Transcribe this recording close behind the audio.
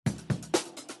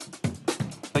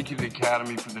Thank you to the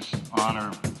Academy for this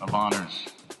honor of honors.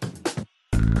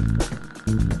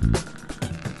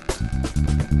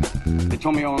 They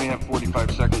told me I only have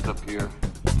 45 seconds up here.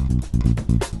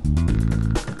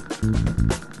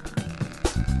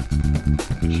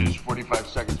 Which is 45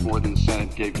 seconds more than the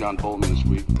Senate gave John Bolton this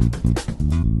week.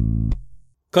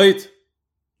 Kayıt.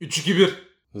 3-2-1.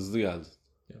 Hızlı geldi.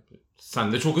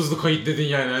 Sen de çok hızlı kayıt dedin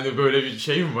yani. Hani böyle bir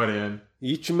şey mi var yani?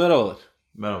 Yiğit'cim merhabalar.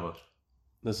 Merhaba.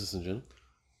 Nasılsın canım?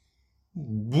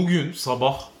 Bugün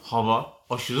sabah hava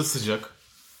aşırı sıcak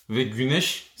ve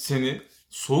güneş seni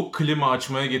soğuk klima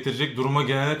açmaya getirecek duruma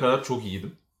gelene kadar çok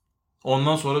iyiydim.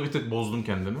 Ondan sonra bir tık bozdum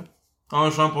kendimi.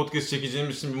 Ama şu an podcast çekeceğim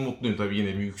için bir mutluyum tabii.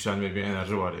 Yine bir yükselme, bir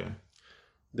enerji var yani.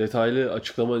 Detaylı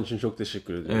açıklaman için çok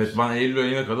teşekkür ediyoruz. Evet, ben Eylül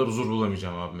ayına kadar huzur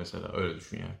bulamayacağım abi mesela. Öyle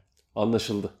düşün yani.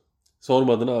 Anlaşıldı.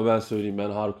 Sormadın ama ben söyleyeyim, ben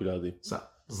harikuladeyim.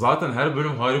 Zaten her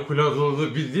bölüm harikulade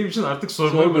olduğunu bildiğim için artık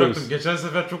sormayı bıraktım. Geçen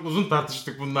sefer çok uzun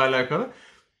tartıştık bununla alakalı.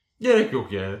 Gerek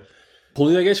yok yani.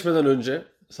 Konuya geçmeden önce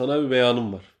sana bir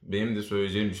beyanım var. Benim de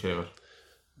söyleyeceğim bir şey var.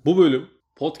 Bu bölüm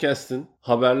podcast'in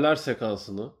haberler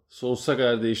sekansını sonsuza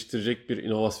kadar değiştirecek bir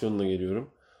inovasyonla geliyorum.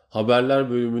 Haberler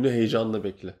bölümünü heyecanla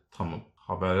bekle. Tamam.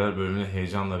 Haberler bölümünü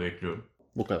heyecanla bekliyorum.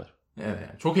 Bu kadar. Evet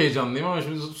yani. Çok heyecanlıyım ama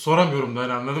şimdi soramıyorum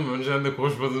da, anladın mı? Önceden de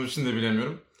konuşmadığım için de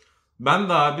bilemiyorum. Ben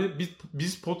de abi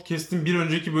biz podcast'in bir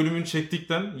önceki bölümünü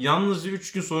çektikten yalnızca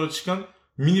 3 gün sonra çıkan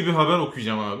mini bir haber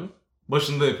okuyacağım abi.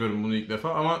 Başında yapıyorum bunu ilk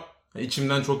defa ama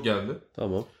içimden çok geldi.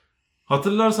 Tamam.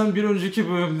 Hatırlarsan bir önceki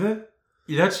bölümde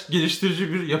ilaç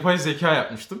geliştirici bir yapay zeka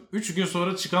yapmıştım. 3 gün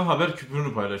sonra çıkan haber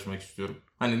küpürünü paylaşmak istiyorum.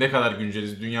 Hani ne kadar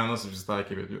günceliz, dünya nasıl bizi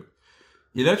takip ediyor.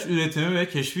 İlaç üretimi ve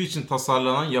keşfi için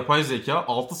tasarlanan yapay zeka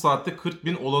 6 saatte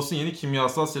 40.000 olası yeni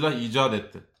kimyasal silah icat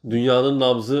etti. Dünyanın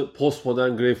nabzı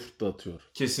postmodern Greyfurt'ta atıyor.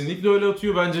 Kesinlikle öyle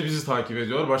atıyor. Bence bizi takip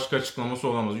ediyor. Başka açıklaması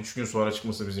olamaz. 3 gün sonra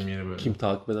çıkması bizim yeni bölüm. Kim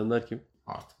takip edenler kim?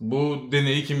 Artık bu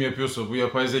deneyi kim yapıyorsa, bu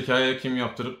yapay zekaya kim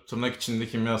yaptırıp tırnak içinde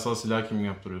kimyasal silah kim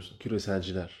yaptırıyorsa.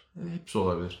 Küreselciler. Hepsi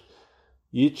olabilir.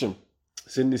 Yiğit'cim,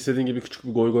 senin istediğin gibi küçük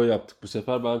bir goy goy yaptık bu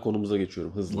sefer. Ben konumuza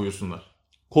geçiyorum hızlı. Buyursunlar.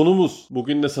 Konumuz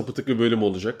bugün de sapıtık bir bölüm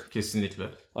olacak. Kesinlikle.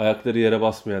 Ayakları yere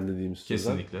basmayan dediğimiz sözler.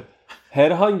 Kesinlikle.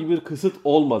 Herhangi bir kısıt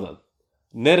olmadan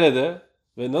nerede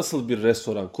ve nasıl bir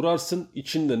restoran kurarsın,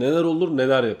 içinde neler olur,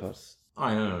 neler yaparsın?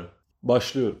 Aynen öyle.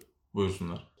 Başlıyorum.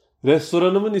 Buyursunlar.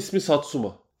 Restoranımın ismi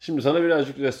Satsuma. Şimdi sana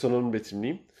birazcık restoranımı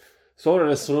betimleyeyim. Sonra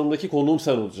restoranımdaki konuğum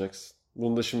sen olacaksın.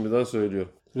 Bunu da şimdiden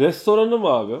söylüyorum. Restoranım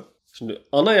abi, şimdi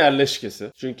ana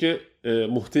yerleşkesi. Çünkü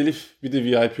muhtelif bir de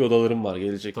VIP odalarım var,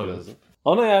 gelecek Tabii. birazdan.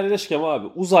 Ana yerleşkem abi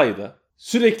uzayda,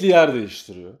 sürekli yer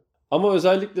değiştiriyor. Ama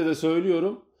özellikle de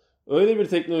söylüyorum, öyle bir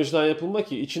teknolojiden yapılma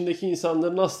ki içindeki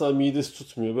insanların asla midesi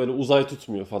tutmuyor. Böyle uzay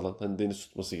tutmuyor falan. Hani deniz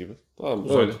tutması gibi. Tamam mı?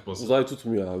 Uzay Öyle. tutması. Uzay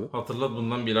tutmuyor abi. Hatırlat,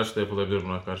 bundan bir ilaç da yapılabilir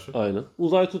buna karşı. Aynen.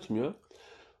 Uzay tutmuyor.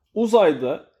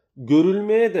 Uzayda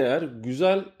görülmeye değer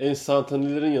güzel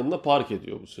enstantanelerin yanına park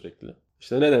ediyor bu sürekli.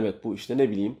 İşte ne demek bu? İşte ne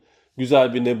bileyim,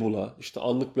 güzel bir nebula. İşte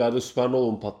anlık bir yerde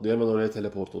süpernova mı patlıyor, hemen oraya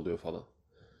teleport oluyor falan.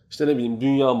 İşte ne bileyim,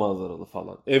 dünya manzaralı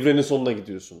falan. Evrenin sonuna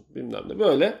gidiyorsun bilmem ne.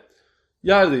 Böyle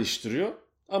yer değiştiriyor.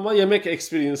 Ama yemek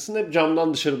experience'ın hep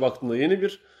camdan dışarı baktığında yeni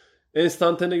bir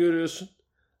enstantane görüyorsun.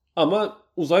 Ama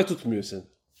uzay tutmuyor seni.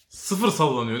 Sıfır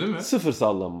sallanıyor değil mi? Sıfır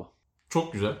sallanma.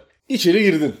 Çok güzel. İçeri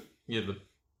girdin. Girdim.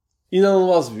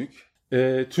 İnanılmaz büyük.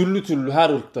 Türlü türlü her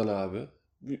ırktan abi.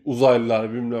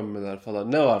 Uzaylılar, bilmem neler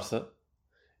falan ne varsa.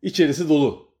 İçerisi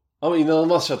dolu. Ama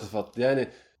inanılmaz şatafatlı. Yani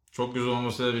Çok güzel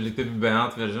olmasıyla birlikte bir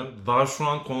beyanat vereceğim. Daha şu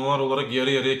an konular olarak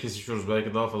yarı yarıya kesişiyoruz.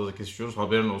 Belki daha fazla kesişiyoruz.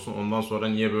 Haberin olsun. Ondan sonra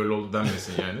niye böyle oldu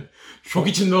denmesin yani. Şok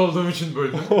içinde olduğum için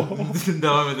böldüm.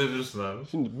 Devam edebilirsin abi.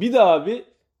 şimdi bir de abi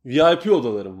VIP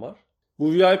odalarım var.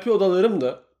 Bu VIP odalarım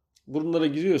da, bunlara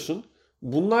giriyorsun.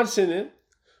 Bunlar seni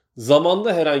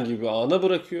zamanda herhangi bir ana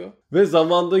bırakıyor. Ve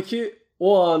zamandaki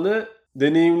o anı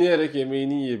deneyimleyerek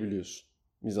yemeğini yiyebiliyorsun.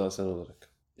 Mizansen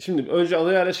olarak. Şimdi önce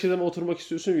ana yerleşkede mi oturmak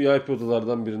istiyorsun, VIP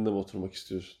odalardan birinde mi oturmak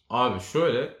istiyorsun? Abi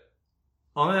şöyle,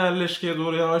 ana yerleşkeye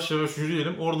doğru yavaş yavaş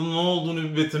yürüyelim. Orada ne olduğunu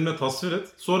bir betimle tasvir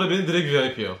et. Sonra beni direkt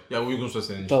VIP'ye al. Ya uygunsa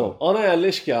senin için. Tamam. Ana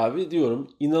yerleşke abi diyorum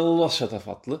inanılmaz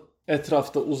şatafatlı.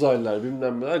 Etrafta uzaylılar,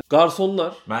 bilmem neler.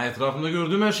 Garsonlar. Ben etrafımda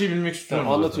gördüğüm her şeyi bilmek istiyorum.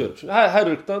 Tamam, anlatıyorum. Şimdi her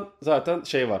ırktan zaten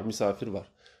şey var, misafir var.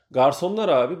 Garsonlar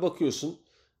abi bakıyorsun,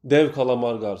 dev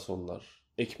kalamar garsonlar,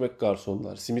 ekmek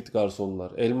garsonlar, simit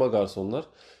garsonlar, elma garsonlar.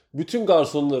 Bütün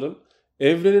garsonlarım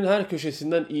evrenin her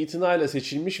köşesinden itinayla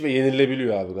seçilmiş ve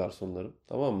yenilebiliyor abi garsonlarım.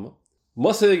 Tamam mı?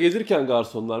 Masaya gelirken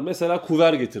garsonlar mesela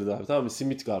kuver getirdi abi, tamam mı?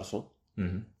 Simit garson. Hı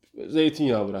hı.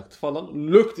 Zeytinyağı bıraktı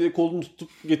falan. Lök diye kolunu tutup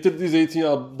getirdiği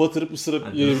zeytinyağı batırıp ısırıp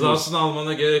Yani yiyebiliyorsun. rızasını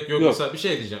almana gerek yok. Yok. Mesela bir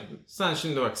şey diyeceğim. Sen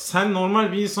şimdi bak, sen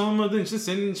normal bir insan olmadığın için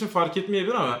senin için fark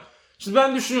etmeyebilir ama Şimdi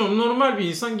ben düşünüyorum, normal bir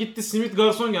insan gitti, simit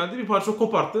garson geldi, bir parça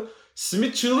koparttı.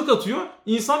 Simit çığlık atıyor.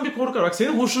 İnsan bir korkar. Bak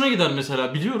senin hoşuna gider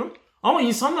mesela, biliyorum. Ama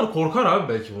insanlar korkar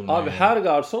abi belki bundan. Abi her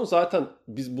garson zaten,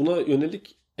 biz buna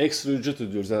yönelik ekstra ücret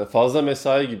ödüyoruz. Yani fazla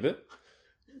mesai gibi.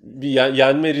 Bir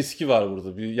yenme riski var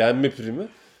burada. Bir yenme primi.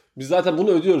 Biz zaten bunu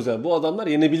ödüyoruz yani. Bu adamlar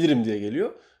yenebilirim diye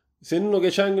geliyor. Senin o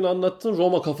geçen gün anlattığın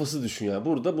Roma kafası düşün yani.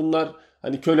 Burada bunlar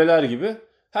hani köleler gibi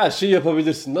her şeyi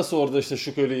yapabilirsin. Nasıl orada işte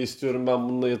şu köleyi istiyorum, ben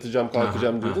bununla yatacağım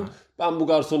kalkacağım diyordun. Ben bu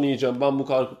garsonu yiyeceğim, ben bu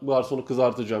garsonu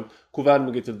kızartacağım. Kuver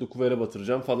mi getirdi, kuvere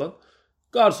batıracağım falan.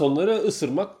 Garsonları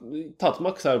ısırmak,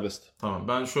 tatmak serbest. Tamam,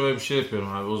 ben şöyle bir şey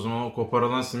yapıyorum abi. O zaman o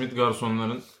koparılan simit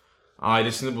garsonların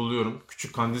ailesini buluyorum.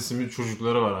 Küçük kandil simit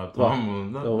çocukları var abi, tamam mı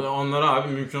bunun da? Tamam. Ve onlara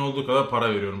abi mümkün olduğu kadar para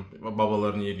veriyorum.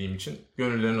 Babalarını yediğim için.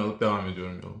 Gönüllerini alıp devam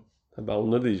ediyorum yoluma. Ben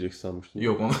onları da yiyecek sanmıştım.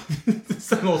 Yok onu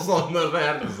sen olsa onları da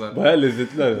yerdin zaten. Baya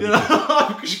lezzetliler yani. Ya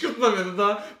abi kışkırtma beni,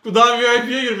 daha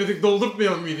VIP'ye girmedik,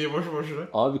 doldurtmayalım mideyi boşu boşuna.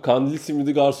 Abi kandil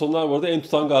simidi garsonlar bu arada en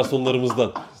tutan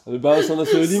garsonlarımızdan. Hani ben sana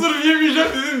söyleyeyim. Sırf yemeyeceğim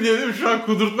dedim diye değil mi? Şu an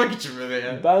kudurtmak için beni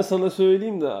yani. Ben sana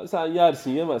söyleyeyim de sen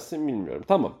yersin yemezsin bilmiyorum.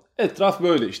 Tamam. Etraf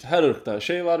böyle işte. Her ırktan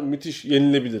şey var. Müthiş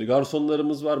yenilebilir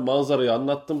garsonlarımız var. Manzarayı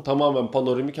anlattım. Tamamen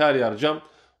panoramik, her yer cam.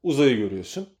 Uzayı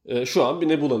görüyorsun. Şu an bir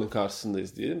Nebula'nın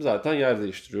karşısındayız diyelim. Zaten yer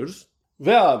değiştiriyoruz.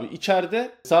 Ve abi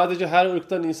içeride sadece her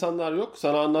ırktan insanlar yok.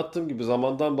 Sana anlattığım gibi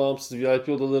zamandan bağımsız VIP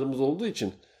odalarımız olduğu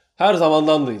için her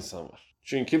zamandan da insan var.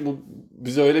 Çünkü bu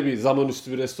bize öyle bir zaman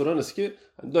üstü bir restoranız ki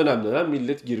dönem dönem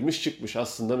millet girmiş çıkmış.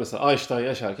 Aslında mesela Einstein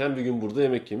yaşarken bir gün burada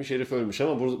yemek yemiş, herif ölmüş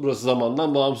ama burası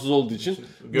zamandan bağımsız olduğu için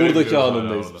buradaki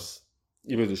anındayız biz.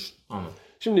 Gibi düşün. Anladım.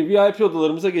 Şimdi VIP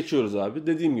odalarımıza geçiyoruz abi.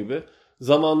 Dediğim gibi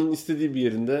zamanın istediği bir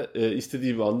yerinde,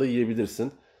 istediği bir anda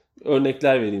yiyebilirsin.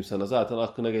 Örnekler vereyim sana. Zaten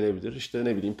aklına gelebilir. İşte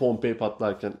ne bileyim, Pompei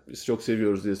patlarken biz çok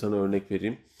seviyoruz diye sana örnek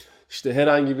vereyim. İşte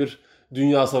herhangi bir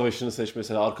dünya savaşını seç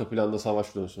mesela, arka planda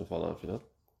savaş dönsün falan filan.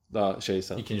 Daha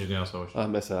şeysen. İkinci Dünya Savaşı.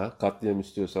 Mesela katliam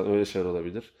istiyorsan öyle şeyler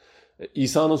olabilir.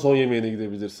 İsa'nın son yemeğine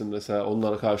gidebilirsin mesela,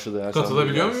 onlara karşı da yersen.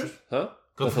 Katılabiliyor muyuz? Ha?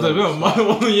 Katılabiliyor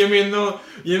muyum? Onun yemeğinde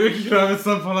yemek ikram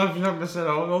etsen falan filan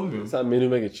mesela, o olmuyor mu? Sen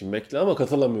menüme geçeyim bekle, ama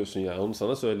katılamıyorsun yani, onu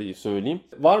sana söyleyeyim.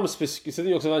 Var mı spesifik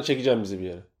istediğin, yoksa ben çekeceğim bizi bir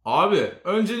yere? Abi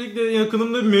öncelikle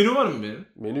yakınımda bir menü var mı benim?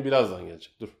 Menü birazdan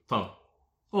gelecek, dur. Tamam.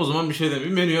 O zaman bir şey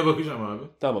demeyeyim, menüye bakacağım abi.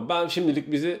 Tamam, ben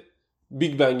şimdilik bizi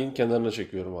Big Bang'in kenarına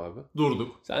çekiyorum abi.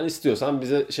 Durduk. Sen istiyorsan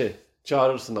bize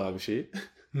çağırırsın abi şeyi.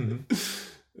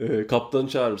 Kaptanı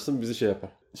çağırırsın, bizi yapar.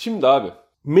 Şimdi abi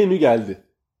menü geldi.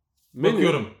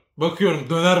 Bakıyorum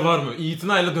döner var mı?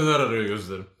 İtinayla döner arıyor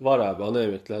gözlerim. Var abi, ana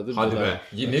yemeklerdir. Hadi döner.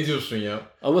 be. Ne diyorsun ya?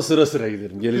 Ama sıra sıra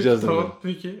gidelim. Geleceğiz. Tamam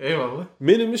peki, eyvallah.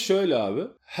 Menümüz şöyle abi.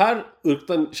 Her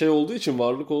ırktan olduğu için,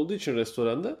 varlık olduğu için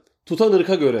restoranda tutan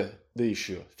ırka göre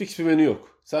değişiyor. Fix bir menü yok.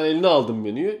 Sen eline aldın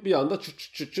menüyü, bir anda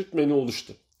çıt menü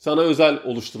oluştu. Sana özel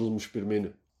oluşturulmuş bir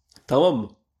menü. Tamam mı?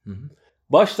 Hı.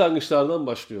 Başlangıçlardan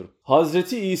başlıyorum.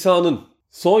 Hazreti İsa'nın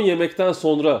son yemekten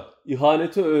sonra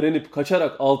ihaneti öğrenip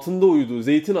kaçarak altında uyuduğu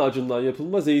zeytin ağacından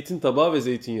yapılma zeytin tabağı ve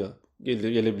zeytinyağı.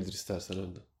 Gelebilir istersen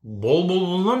önde. Bol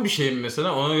bulunan bir şey mi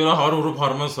mesela? Ona göre har vurup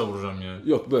harman savuracağım yani.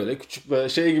 Yok, böyle küçük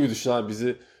gibi düşün abi,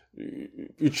 bizi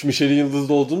 3 Michelin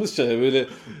yıldızlı olduğumuz için böyle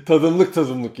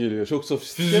tadımlık geliyor. Çok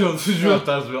sofistike. Füzyon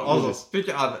tarzı böyle az.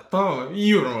 Peki abi, tamam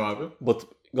yiyorum abi.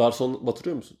 Garson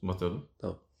batırıyor musun? Batırdım.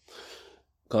 Tamam.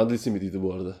 Kandil simidiydi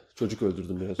bu arada. Çocuk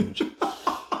öldürdüm biraz önce.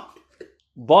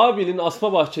 Babil'in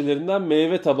asma bahçelerinden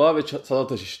meyve tabağı ve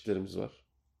salata çeşitlerimiz var.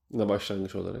 Yine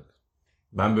başlangıç olarak.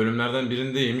 Ben bölümlerden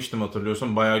birinde yemiştim,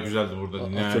 hatırlıyorsan. Bayağı güzeldi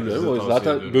burada. Hatırlıyorum. O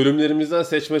zaten bölümlerimizden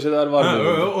seçmeceler var.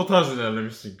 O tarz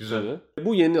ilerlemişsin. Güzel. Tabii.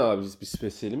 Bu yeni abi bir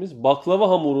spesiyelimiz. Baklava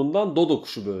hamurundan dodo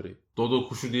kuşu böreği. Dodo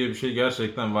kuşu diye bir şey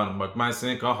gerçekten var mı? Bak ben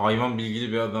senin kadar hayvan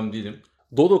bilgili bir adam değilim.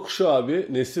 Dodo kuşu abi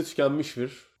nesli tükenmiş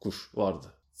bir kuş vardı.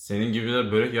 Senin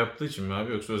gibiler börek yaptığı için mi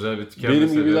abi, yoksa özel bir tükenme?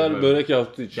 Benim gibiler börek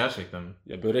yaptığı için. Gerçekten mi?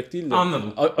 Ya börek değil de.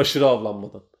 Anladım. Aşırı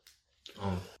avlanmadan.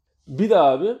 Anladım. Bir de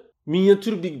abi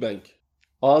minyatür Big Bang.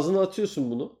 Ağzına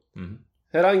atıyorsun bunu. Hı.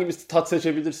 Herhangi bir tat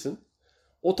seçebilirsin.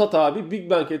 O tat abi Big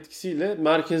Bang etkisiyle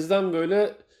merkezden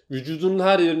böyle vücudunun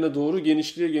her yerine doğru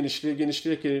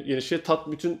genişliğe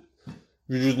tat bütün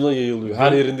vücuduna yayılıyor.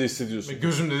 Her yerinde hissediyorsun.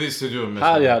 Gözümde de hissediyorum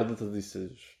mesela. Her yerde tadı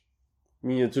hissediyorsun.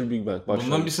 Minyatür Big Bang.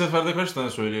 Bundan bir seferde kaç tane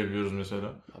söyleyebiliyoruz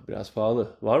mesela? Biraz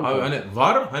pahalı. Var mı? Abi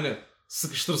var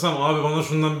sıkıştırsam abi bana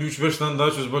şundan bir 3-5 tane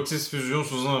daha çöz. Bak siz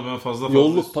füzyonsuz ama ben fazla.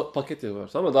 Yolluk paket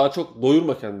yaparsın ama daha çok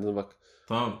doyurma kendini bak.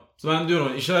 Tamam. Ben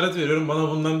diyorum, işaret veriyorum,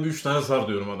 bana bundan bir 3 tane sar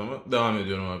diyorum adama. Devam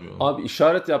ediyorum abi. Abi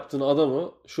işaret yaptığın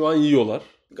adamı şu an yiyorlar.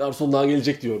 Garson daha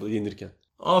gelecek diyor orada yenirken.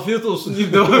 Afiyet olsun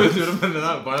deyip devam ediyorum ben de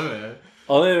abi. Bana ne ya?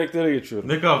 Ana yemeklere geçiyorum.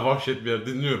 Ne kadar vahşet bir yer,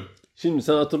 dinliyorum. Şimdi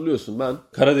sen hatırlıyorsun, ben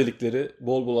kara delikleri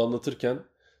bol bol anlatırken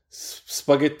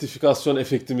spagettifikasyon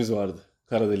efektimiz vardı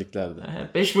kara deliklerde.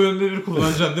 5 bölümde bir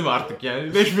kullanacaksın değil mi artık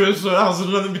yani? 5 bölüm sonra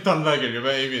hazırlanın bir tane daha geliyor.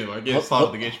 Ben eminim. Geç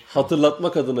sardı geç.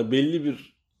 Hatırlatmak adına belli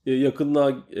bir yakınlığa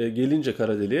gelince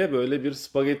kara deliğe böyle bir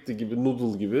spagetti gibi,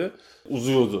 noodle gibi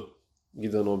uzuyordu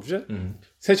giden obje. Hı.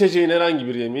 Seçeceğin herhangi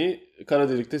bir yemeği kara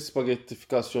delikte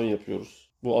spagettifikasyon yapıyoruz.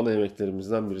 Bu ana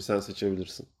yemeklerimizden biri, sen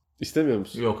seçebilirsin. İstemiyor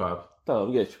musun? Yok abi.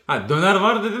 Tamam, geç. Ha, döner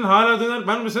var dedin, hala döner.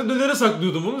 Ben mesela dönere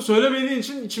saklıyordum onu. Söylemediğin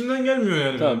için içimden gelmiyor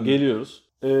yani. Tamam, benim. geliyoruz.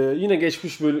 Yine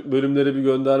geçmiş bölümlere bir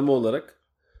gönderme olarak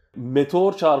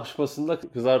meteor çarpışmasında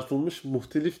kızartılmış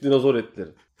muhtelif dinozor etleri.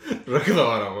 Rakı da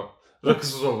var ama.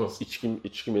 Rakısız olmaz.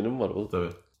 İçki menüm var oğlum. Tabii.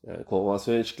 Yani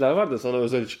konvansiyonel içkiler var da sana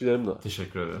özel içkilerim de var.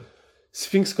 Teşekkür ederim.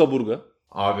 Sphinx kaburga.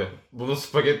 Abi bunu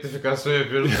spagettifikasyon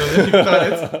yapıyoruz. Döner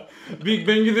iptal et. Big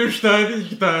Bang'de 3 tane değil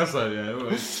 2 tane say yani.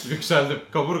 Böyle yükseldim.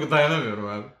 Kaburga dayanamıyorum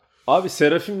abi. Abi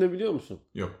serafim ne biliyor musun?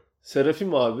 Yok.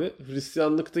 Serafim abi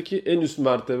Hristiyanlıktaki en üst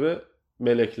mertebe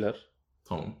melekler.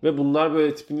 Tamam. Ve bunlar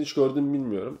böyle, tipini hiç gördüm mü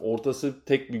bilmiyorum. Ortası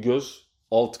tek bir göz,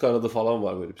 altı kanadı falan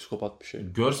var, böyle psikopat bir şey.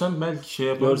 Görsen belki şey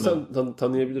yaparım. Görsen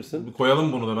tanıyabilirsin.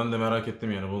 Koyalım bunu da, ben de merak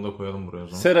ettim yani. Bunu da koyalım buraya o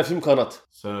zaman. Serafim kanat.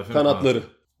 Serafim Kanatları.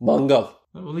 kanat. Mangal.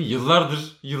 Bunu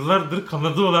yıllardır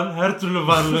kanadı olan her türlü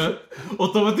varlığı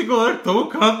otomatik olarak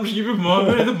tavuk kanatmış gibi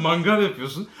muamele edip mangal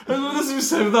yapıyorsun. Ben o nasıl bir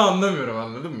sevda anlamıyorum,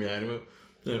 anladın mı yani?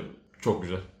 Çok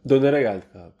güzel. Dönere geldik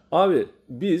abi. Abi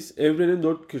biz evrenin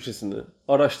dört köşesini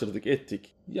araştırdık,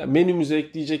 ettik. Ya menümüze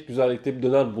ekleyecek güzellikte bir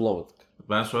döner bulamadık.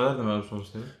 Ben söylerdim abi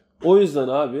sonuçta. O yüzden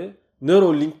abi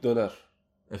Neuralink döner.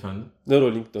 Efendim?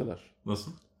 Neuralink döner.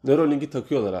 Nasıl? Neuralink'i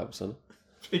takıyorlar abi sana.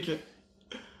 Peki.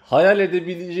 Hayal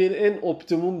edebileceğin en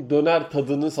optimum döner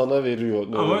tadını sana veriyor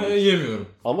Ama Neuralink. yemiyorum.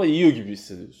 Ama yiyor gibi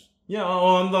hissediyorsun. Ya o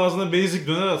anda ağzına basic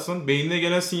döner atsan, beynine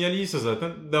gelen sinyal iyiyse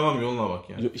zaten devam yoluna bak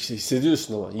yani. İşte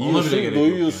hissediyorsun ama. bile Yiyorsun, gerek yok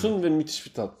doyuyorsun yani. ve müthiş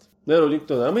bir tat. Neuralink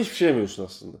döner ama hiçbir şey yemiyorsun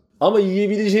aslında. Ama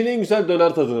yiyebileceğin en güzel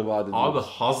döner tadını vaat ediyor. Abi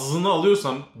hazzını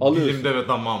alıyorsan Alıyorsun. dilimde ve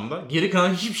damağımda, geri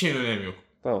kalan hiçbir şeyin önemi yok.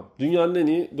 Tamam. Dünyanın en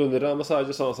iyi döneri ama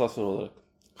sadece sansasyon olarak.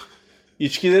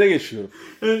 İçkilere geçiyorum.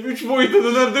 Yani 3 boyutta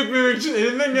döner dökmemek için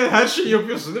elinden gelen her şeyi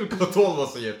yapıyorsun değil mi? Katı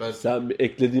olması yeter. Sen bir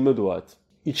eklediğime dua et.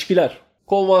 İçkiler.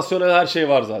 Konvansiyonel her şey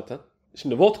var zaten.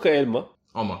 Şimdi vodka elma.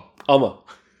 Ama.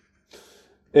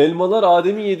 Elmalar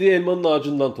Adem'in yediği elmanın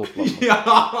ağacından toplanma. Ya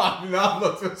abi ne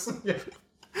anlatıyorsun ya?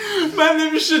 Ben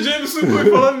de bir şey Jameson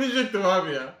koy falan diyecektim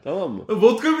abi ya. Tamam mı?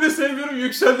 Vodka bile sevmiyorum,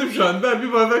 yükseldim şu an. Ben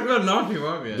bir bardak ver, ne yapayım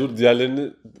abi ya? Dur,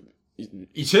 diğerlerini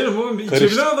İçerim oğlum,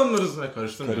 içebilen adamlarız.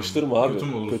 karıştırma abi.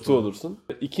 Kötü olursun. olursun.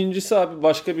 İkincisi abi,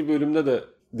 başka bir bölümde de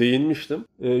değinmiştim.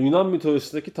 Yunan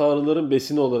mitolojisindeki tanrıların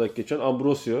besini olarak geçen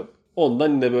Ambrosio. Ondan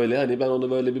yine böyle, hani ben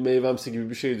onu böyle bir meyvemsi gibi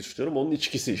bir şey düşünüyorum. Onun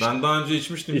içkisi işte. Ben daha önce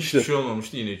içmiştim, İçtim. hiçbir şey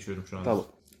olmamıştı, yine içiyorum şu an. Tamam.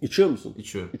 İçiyor musun?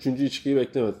 İçiyorum. Üçüncü içkiyi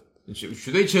beklemedim.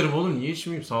 Üçü de içerim oğlum, niye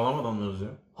içmeyeyim? Sağlam adamlarız ya.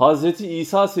 Hazreti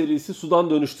İsa serisi sudan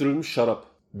dönüştürülmüş şarap.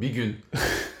 Bir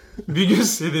gün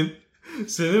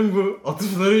senin bu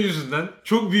atıfların yüzünden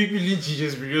çok büyük bir linç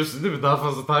yiyeceğiz, biliyorsun değil mi? Daha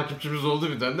fazla takipçimiz olduğu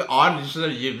bir dönemde ağır linçler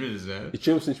yiyebiliriz yani.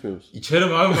 İçiyor musun, içmiyor musun?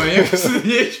 İçerim abi, manyak mısın?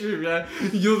 Niye içmeyeyim yani?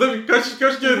 Yılda birkaç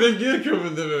kere denk gelir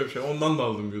kömürde böyle bir şey. Ondan da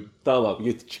aldım diyordum. Tamam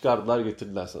abi,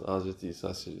 getirdiler sana Hazreti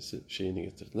İsa serisi şeyini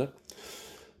getirdiler.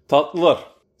 Tatlılar.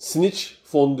 Snitch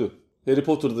fondü. Harry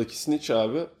Potter'daki Snitch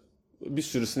abi. Bir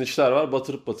sürü Snitch'ler var,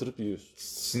 batırıp yiyorsun.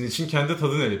 Sizin için kendi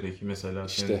tadı ne peki mesela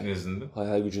senin İşte. nezdinde?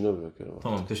 Hayal gücüne bırakıyorum.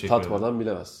 Tamam, teşekkür ederim. Tatmadan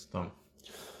bilemezsin. Tamam.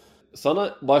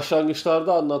 Sana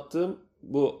başlangıçlarda anlattığım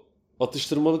bu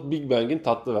atıştırmalık Big Bang'in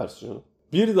tatlı versiyonu.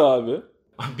 Bir de abi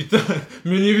Bir tane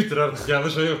menüyü bitir artık,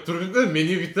 yanlış şey yok. Dur bir de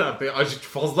menüyü bitir artık.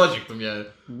 Fazla acıktım yani.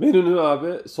 menünün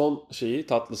abi son şeyi,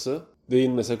 tatlısı,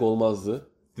 değinmesek olmazdı.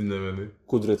 Dinlemeni.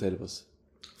 Kudret helvası.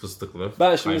 Fıstıklı.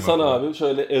 Ben şimdi kaymaklı. sana abi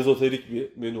şöyle ezoterik bir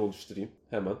menü oluşturayım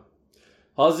hemen.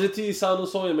 Hazreti İsa'nın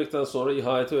son yemekten sonra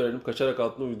ihanete öğrenip kaçarak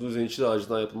altına uyduğu zençli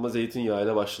ağacından yapılma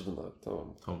zeytinyağıyla başladın abi, tamam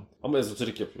mı? Tamam. Ama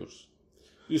ezoterik yapıyoruz.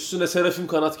 Üstüne serafim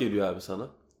kanat geliyor abi sana.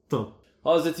 Tamam.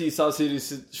 Hazreti İsa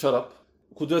serisi şarap,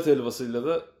 kudret helvasıyla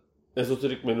da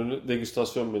ezoterik menünü,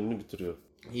 degüstasyon menünü bitiriyor.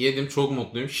 Yedim, çok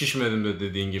mutluyum. Şişmedim de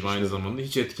dediğin gibi aynı zamanda.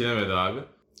 Hiç etkilemedi abi.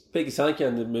 Peki sen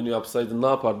kendi menü yapsaydın ne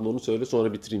yapardın, onu söyle,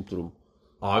 sonra bitireyim turumu.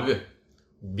 Abi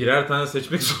birer tane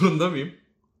seçmek zorunda mıyım?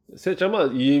 Seç ama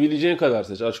yiyebileceğin kadar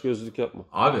seç. Açgözlülük yapma.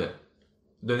 Abi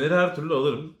döneri her türlü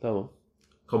alırım. Tamam.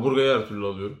 Kaburgayı her türlü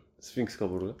alıyorum. Sphinx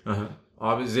kaburga. Aha.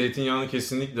 Abi zeytinyağını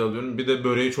kesinlikle alıyorum. Bir de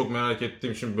böreği çok merak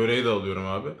ettiğim için böreği de alıyorum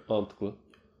abi. Mantıklı.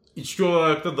 İçki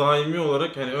olarak da daimi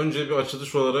olarak, hani önce bir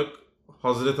açılış olarak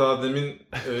Hazreti Adem'in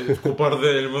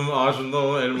kopardığı elmanın ağacından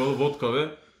olan elmalı vodka ve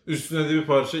üstüne de bir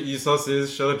parça İsa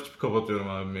serisi şarap içip kapatıyorum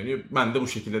abi menüyü. Ben de bu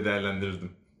şekilde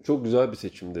değerlendirdim. Çok güzel bir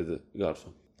seçim dedi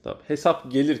garson. Tamam.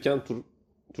 Hesap gelirken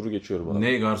turu geçiyorum abi.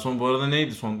 Ne garson bu arada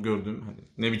neydi son gördüğüm? Hani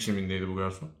ne biçimindeydi bu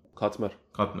garson? Katmer.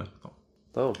 Katmer. Tamam.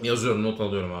 Tamam. Yazıyorum, not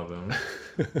alıyorum abi.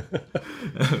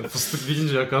 Fıstık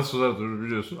deyince akan sular durur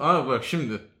biliyorsun. Abi bak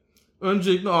şimdi.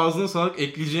 Öncelikle ağzına sağlık,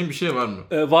 ekleyeceğim bir şey var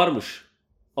mı? Varmış.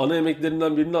 Ana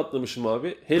yemeklerinden birini atlamışım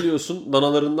abi. Helios'un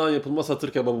danalarından yapılma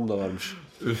satır kebabım da varmış.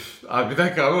 Üf, abi bir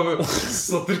dakika ama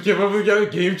satır kebabı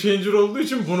game changer olduğu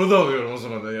için bunu da alıyorum o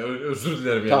zaman. Ya, özür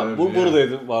dilerim yani. Tamam,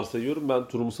 buradaydım varsayıyorum. Ben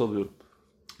turumu salıyorum.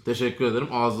 Teşekkür ederim.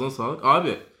 Ağzına sağlık.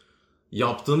 Abi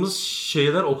yaptığımız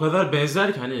şeyler o kadar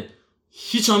benzer ki hani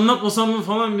hiç anlatmasam mı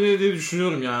falan bile diye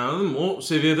düşünüyorum yani, anladın mı? O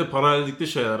seviyede paralellikte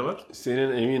şeyler var.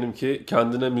 Senin eminim ki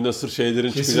kendine münhasır şeylerin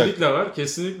çıkacak. Kesinlikle var.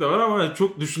 Kesinlikle var ama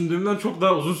çok düşündüğümden çok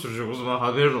daha uzun sürecek, o zaman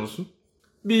haberin olsun.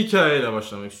 Bir hikayeyle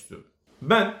başlamak istiyorum.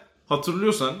 Ben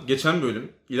hatırlıyorsan geçen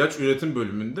bölüm ilaç üretim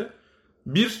bölümünde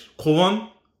bir kovan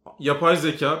yapay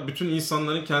zeka bütün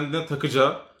insanların kendine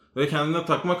takacağı ve kendine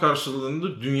takma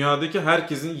karşılığında dünyadaki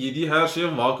herkesin yediği her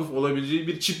şeye vakıf olabileceği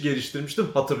bir çip geliştirmiştim,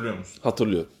 hatırlıyor musun?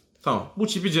 Hatırlıyorum. Tamam, bu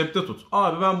çipi cepte tut.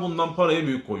 Abi ben bundan parayı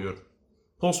büyük koyuyorum.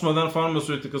 Postmodern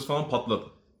Pharmaceuticals falan patladı.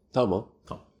 Tamam.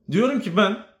 Diyorum ki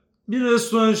ben bir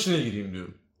restoran işine gireyim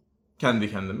diyorum.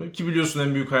 Kendi kendime. Ki biliyorsun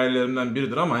en büyük hayallerimden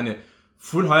biridir ama hani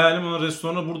full hayalim olan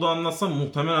restoranı burada anlatsam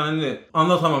muhtemelen hani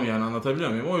anlatamam, yani anlatabiliyor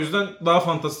muyum? O yüzden daha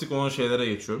fantastik olan şeylere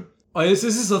geçiyorum.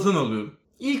 ISS'i satın alıyorum.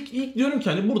 İlk diyorum ki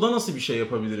hani burada nasıl bir şey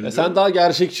yapabilirim? Sen daha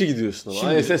gerçekçi gidiyorsun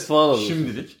ama. ISS falan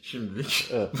alıyorsun. Şimdilik.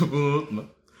 Evet. Bunu unutma.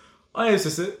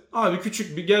 ISS'i abi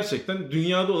küçük bir, gerçekten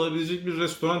dünyada olabilecek bir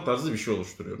restoran tarzı bir şey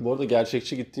oluşturuyorum. Bu arada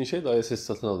gerçekçi gittiğin şey de ISS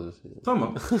satın alıyorsun. Yani.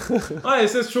 Tamam.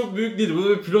 ISS çok büyük değil. Bu da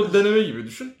bir pilot deneme gibi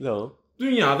düşün. Tamam.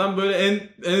 Dünyadan böyle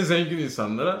en zengin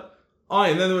insanlara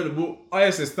aynen öyle, bu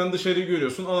ISS'ten dışarıyı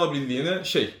görüyorsun, alabildiğine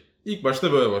şey. İlk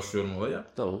başta böyle başlıyorum olaya.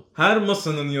 Tamam. Her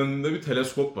masanın yanında bir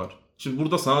teleskop var. Şimdi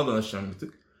burada sana danışacağım bir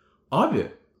tık. Abi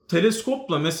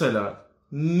teleskopla mesela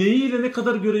neyiyle ne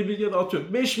kadar görebildiği, ya da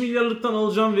atıyorum 5 milyarlıktan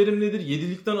alacağım verim nedir?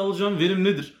 7'likten alacağım verim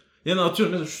nedir? Yani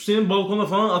atıyorum mesela şu senin balkona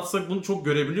falan atsak bunu çok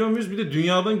görebiliyor muyuz? Bir de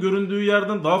dünyadan göründüğü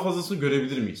yerden daha fazlasını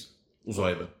görebilir miyiz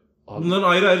uzayda? Abi, bunların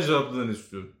ayrı ayrı cevaplarını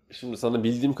istiyorum. Şimdi sana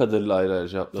bildiğim kadarıyla ayrı ayrı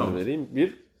cevaplarını Tamam. vereyim.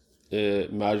 Bir,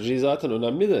 merceği zaten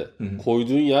önemli de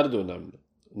koyduğun yer de önemli.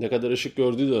 Ne kadar ışık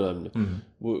gördüğü de önemli. Hı-hı.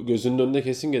 Bu gözünün önüne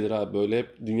kesin gelir abi. Böyle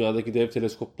hep dünyadaki dev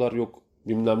teleskoplar yok.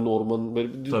 Bilmem ne ormanın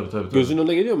böyle bir Tabii. gözünün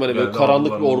önüne geliyor mu? Hani böyle Evet,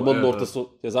 karanlık bir dağlar, ormanın evet, ortası.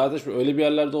 Ya zaten şimdi öyle bir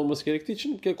yerlerde olması gerektiği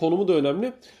için konumu da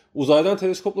önemli. Uzaydan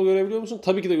teleskopla görebiliyor musun?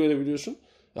 Tabii ki de görebiliyorsun.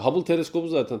 Hubble teleskobu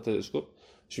zaten teleskop.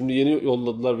 Şimdi yeni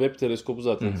yolladılar Webb teleskobu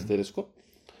zaten teleskop.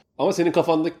 Ama senin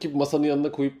kafandaki masanın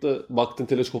yanına koyup da baktığın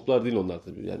teleskoplar değil onlar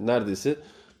tabii. Yani neredeyse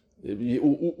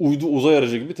uydu uzay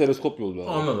aracı gibi teleskop yolluyor.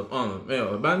 Anladım.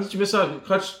 Eyvallah. Ben hiç mesela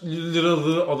kaç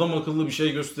liralığı adam akıllı bir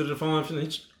şey gösterir falan filan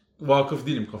hiç vakıf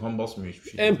değilim. Kafam basmıyor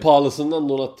hiçbir şey. En pahalısından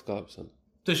donattık abi sana.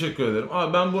 Teşekkür ederim.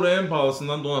 Abi ben buraya en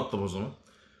pahalısından donattım o zaman.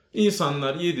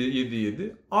 İnsanlar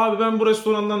yedi. Abi ben bu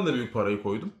restorandan da büyük parayı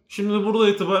koydum. Şimdi burada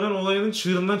itibaren olayın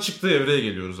çığırından çıktığı evreye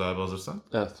geliyoruz abi, hazırsan.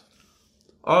 Evet.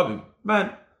 Abi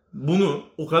ben bunu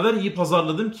o kadar iyi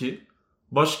pazarladım ki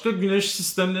başka güneş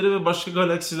sistemleri ve başka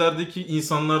galaksilerdeki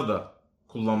insanlar da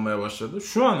kullanmaya başladı.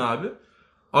 Şu an abi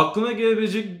aklına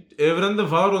gelebilecek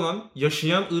evrende var olan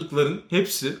yaşayan ırkların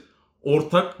hepsi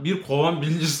ortak bir kovan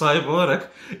bilinci sahip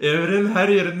olarak evrenin her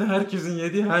yerinde herkesin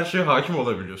yediği her şeye hakim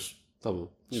olabiliyorsun. Tamam.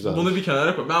 Güzel. Bunu bir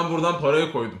kenara koy. Ben buradan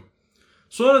parayı koydum.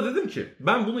 Sonra dedim ki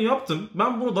ben bunu yaptım.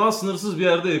 Ben bunu daha sınırsız bir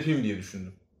yerde yapayım diye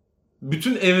düşündüm.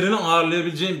 Bütün evreni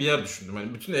ağırlayabileceğim bir yer düşündüm.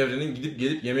 Yani bütün evrenin gidip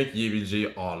gelip yemek yiyebileceği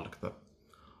ağırlıkta.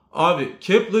 Abi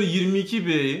Kepler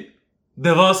 22b'yi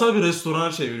devasa bir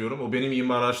restorana çeviriyorum. O benim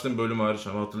imar açtığım bölüm hariç,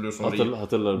 ama hatırlıyorsun orayı.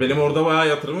 Hatırlarım. Benim orada bayağı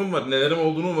yatırımım var. Nelerim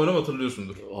olduğunu umarım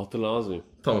hatırlıyorsundur. Hatırlamaz mıyım?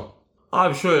 Tamam.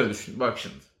 Abi şöyle düşün. Bak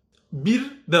şimdi. Bir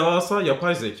devasa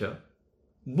yapay zeka.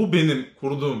 Bu benim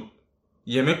kurduğum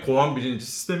yemek kovan bilinci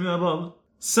sistemine bağlı.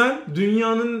 Sen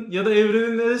dünyanın ya da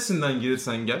evrenin neresinden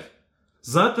gelirsen gel.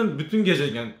 Zaten bütün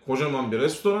gezegen kocaman bir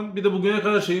restoran. Bir de bugüne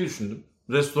kadar şeyi düşündüm.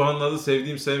 Restoranlarda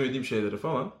sevdiğim sevmediğim şeyleri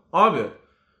falan. Abi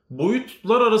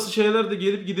boyutlar arası şeyler de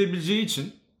gelip gidebileceği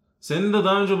için senin de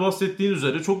daha önce bahsettiğin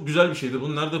üzere çok güzel bir şeydi.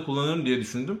 Bunu nerede kullanırım diye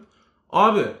düşündüm.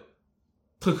 Abi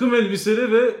takım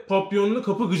elbiseli ve papyonlu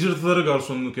kapı gıcırtıları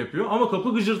garsonluk yapıyor. Ama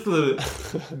kapı gıcırtıları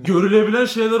görülebilen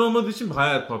şeyler olmadığı için,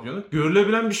 hayal papyonu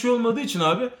görülebilen bir şey olmadığı için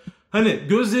abi hani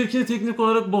göz zevkini teknik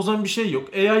olarak bozan bir şey yok.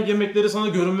 AI yemekleri sana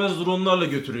görünmez dronlarla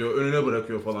götürüyor, önüne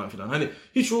bırakıyor falan filan. Hani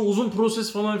hiç o uzun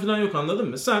proses falan filan yok, anladın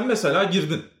mı? Sen mesela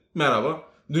girdin. Merhaba.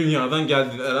 Dünyadan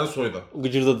geldin Eren Soy'da.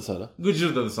 Gıcırdadı sana.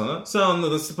 Gıcırdadı sana. Sen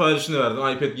anladın, siparişini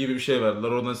verdin. iPad gibi bir şey verdiler.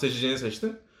 Oradan seçeceğini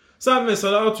seçtin. Sen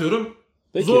mesela atıyorum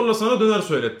Peki, Zorla sana döner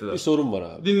söylettiler. bir sorum var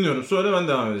abi. Dinliyorum. Söyle, ben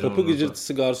devam edeceğim. Kapı ondan sonra.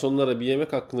 gıcırtısı garsonlara bir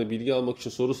yemek hakkında bilgi almak için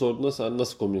soru sorduğunda sen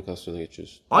nasıl komünikasyona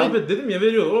geçiyorsun? iPad dedim ya,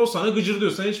 veriyorlar. O sana gıcır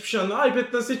diyor. Sen hiçbir şey anlamıyorsun.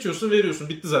 iPad'den seçiyorsun, veriyorsun.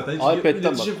 Bitti zaten. Hiç iPad'den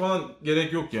iletişim falan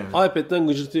gerek yok yani. iPad'den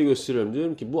gıcırtıyı gösteriyorum.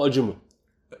 Diyorum ki bu acı mı?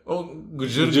 O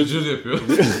gıcır yapıyor.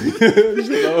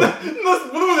 İşte tamam.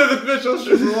 Nasıl, bunu mu dedirtmeye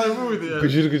çalışıyorsun? Olay bu muydu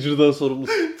yani? Gıcırdan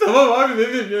sorumlusun. Tamam abi,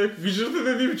 ne diyeyim ya. Gıcırtı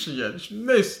dediğim için yani. Şimdi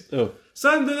neyse. Evet.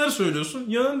 Sen döner söylüyorsun.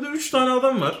 Yanında 3 tane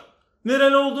adam var.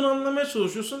 Nereli olduğunu anlamaya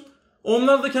çalışıyorsun.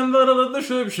 Onlar da kendi aralarında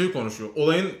şöyle bir şey konuşuyor.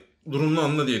 Olayın durumunu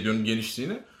anla diye diyorum,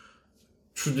 genişliğini.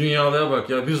 Şu dünyalıya bak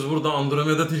ya, biz burada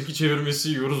Andromeda tilki çevirmesi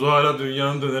yiyoruz. O hala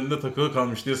dünyanın dönerinde takılı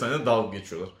kalmış diye seninle dalga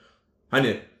geçiyorlar.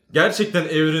 Hani gerçekten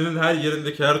evrenin her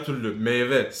yerindeki her türlü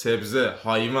meyve, sebze,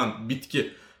 hayvan,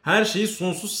 bitki, her şeyi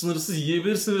sonsuz sınırsız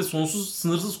yiyebilirsin ve sonsuz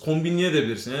sınırsız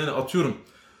kombinleyebilirsin. Yani atıyorum,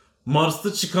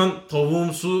 Mars'ta çıkan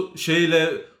tavuğumsu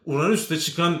şeyle Uranüs'te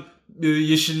çıkan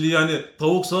yeşilliği, yani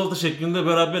tavuk salata şeklinde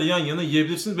beraber yan yana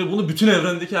yiyebilirsin ve bunu bütün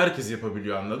evrendeki herkes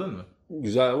yapabiliyor, anladın mı?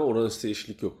 Güzel ama Uranüs'te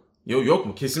eşlik yok. Yok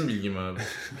mu? Kesin bilgim abi.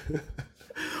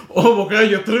 Oğlum o kadar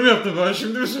yatırım yaptım, ben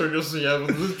şimdi mi söylüyorsun ya?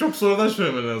 Bunu çok sonradan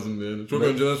söylemen lazımdı yani. Çok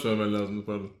önceden söylemen lazımdı,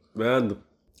 pardon. Beğendim.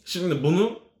 Şimdi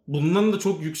bundan da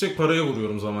çok yüksek paraya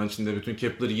vuruyorum zaman içinde. Bütün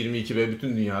Kepler 22b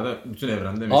bütün dünyada, bütün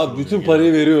evrende meşhur. Abi bütün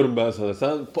parayı veriyorum ben sana.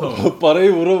 Sen Tamam.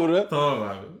 parayı vura. Tamam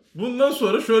abi. Bundan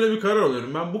sonra şöyle bir karar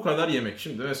alıyorum. Ben bu kadar yemek.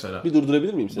 Şimdi mesela. Bir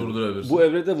durdurabilir miyim seni? Durdurabilirsin. Bu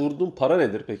evrede vurduğun para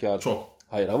nedir peki artık? Çok.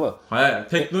 Hayır ama. Hayır.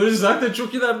 Teknoloji zaten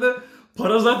çok ileride.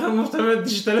 Para zaten muhtemelen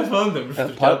dijitale falan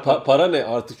dönmüştür. Para ne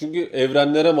artık? Çünkü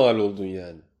evrenlere mal oldun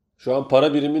yani. Şu an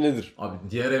para birimi nedir? Abi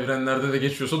diğer evrenlerde de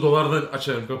geçiyorsa dolardan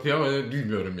açarım kapıyı ama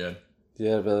bilmiyorum yani.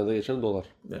 Diğer evrenlerde geçen dolar.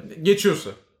 Yani geçiyorsa.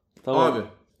 Tamam. Abi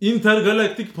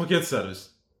intergalaktik paket servis.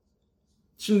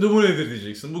 Şimdi bu nedir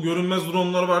diyeceksin. Bu görünmez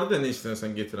dronlar vardı ya, ne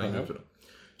istersen getiren götüren.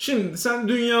 Şimdi sen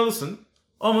dünyalısın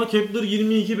ama Kepler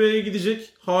 22b'ye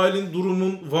gidecek halin,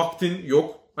 durumun, vaktin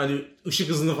yok. Hani ışık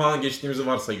hızını falan geçtiğimizi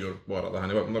varsayıyorum bu arada.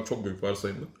 Hani bak, bunlar çok büyük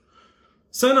varsayımlar.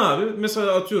 Sen abi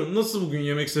mesela atıyorum, nasıl bugün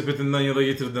yemek sepetinden ya da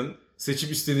getirdin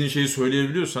seçip istediğin şeyi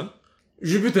söyleyebiliyorsan,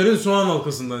 Jüpiter'in soğan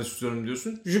halkasından istiyorum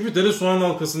diyorsun. Jüpiter'in soğan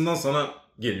halkasından sana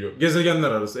geliyor.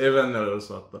 Gezegenler arası, evrenler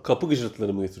arası hatta. Kapı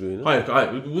gıcırtıları mı getiriyor yine? Hayır.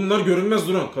 Bunlar görünmez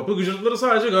drone. Kapı gıcırtıları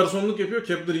sadece garsonluk yapıyor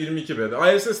Kepler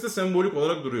 22b'de. ISS'de sembolik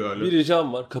olarak duruyor hala. Bir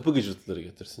ricam var. Kapı gıcırtıları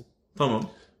getirsin. Tamam.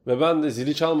 Ve ben de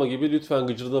zili çalma gibi lütfen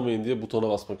gıcırdamayın diye butona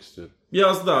basmak istiyorum.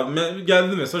 Yazdı abi.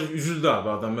 Geldi mesaj. Üzüldü abi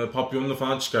adam. Böyle papyonunu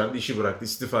falan çıkardı. İşi bıraktı.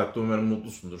 İstifa etti. Umarım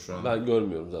mutlusundur şu anda. Ben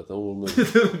görmüyorum zaten. Umurumda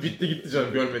değil. Bitti gitti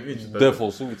canım. Görmediğin için.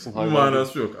 Defolsun gitsin. Bir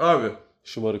manası yok. Abi.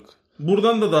 Şımarık.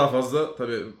 Buradan da daha fazla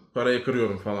tabii parayı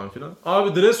kırıyorum falan filan.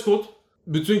 Abi dress code.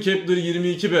 Bütün Kepler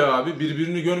 22b abi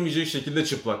birbirini görmeyecek şekilde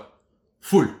çıplak.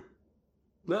 Full.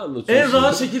 Ne anlatıyorsun? En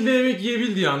rahat şekilde yemek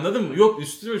yiyebil diye, anladın mı? Yok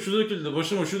üstüme şu döküldü,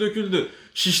 başıma şu döküldü,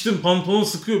 şiştim, pantolon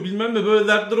sıkıyor bilmem ne, böyle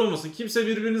dertler olmasın. Kimse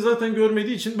birbirini zaten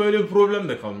görmediği için böyle bir problem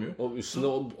de kalmıyor. O üstüne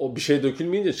o bir şey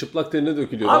dökülmeyince çıplak tenine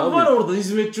dökülüyor. Abi var orada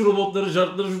hizmetçi robotları,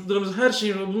 jartları, jurtlarımız, her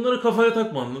şeyi var. Bunları kafaya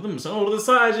takma, anladın mı? Sen orada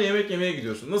sadece yemek yemeye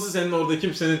gidiyorsun. Nasıl senin orada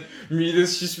kimsenin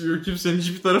midesi şişmiyor, kimsenin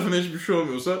hiçbir tarafına hiçbir şey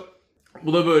olmuyorsa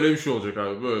bu da böyle bir şey olacak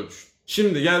abi, böyle düşün.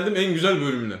 Şimdi geldim en güzel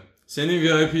bölümüne. Senin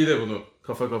VIP ile bunu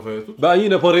kafa kafaya tut. Ben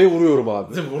yine parayı vuruyorum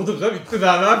abi. Vurdum da bitti,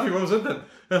 daha ne yapayım oğlum zaten.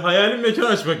 Hayalim mekan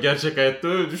açmak gerçek hayatta,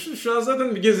 öyle düşün. Şu an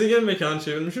zaten bir gezegen mekanı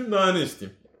çevirmişim, daha ne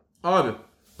isteyeyim. Abi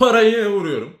parayı yine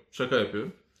vuruyorum. Şaka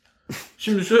yapıyorum.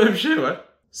 Şimdi şöyle bir şey var.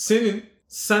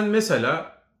 Sen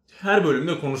mesela her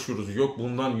bölümde konuşuruz. Yok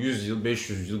bundan 100 yıl,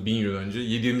 500 yıl, 1000 yıl önce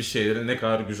yediğimiz şeylerin ne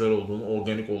kadar güzel olduğunu,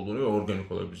 organik olduğunu ve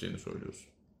organik olabileceğini söylüyorsun.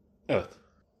 Evet.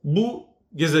 Bu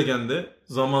gezegende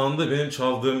zamanında benim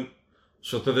çaldığım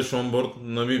Château de Chambord,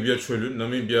 Namibya çölü,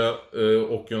 Namibya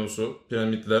okyanusu,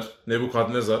 piramitler,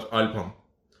 Nebukadnezar, Alpan.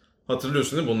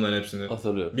 Hatırlıyorsun değil mi bunların hepsini?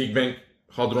 Hatırlıyorum. Big Bang,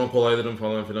 Hadron Collider'ın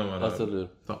falan filan var. Hatırlıyorum.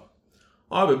 Abi. Tamam.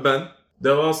 Abi ben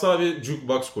devasa bir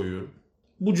jukebox koyuyorum.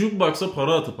 Bu jukebox'a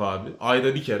para atıp abi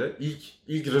ayda bir kere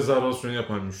ilk rezervasyonu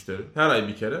yapan müşteri. Her ay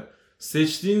bir kere.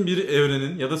 Seçtiğin bir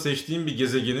evrenin ya da seçtiğin bir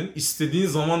gezegenin istediğin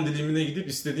zaman dilimine gidip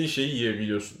istediğin şeyi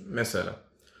yiyebiliyorsun. Mesela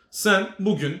sen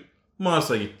bugün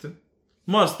Mars'a gittin.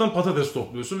 Mars'tan patates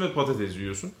topluyorsun ve patates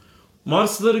yiyorsun.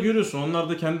 Marslıları görüyorsun. Onlar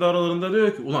da kendi aralarında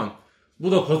diyor ki ulan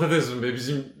bu da patates mi be,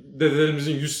 bizim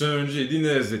dedelerimizin 100 sene önce yediği ne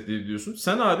lezzetli diyorsun.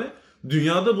 Sen abi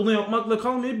dünyada bunu yapmakla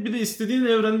kalmayıp bir de istediğin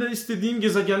evrende, istediğin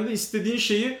gezegende, istediğin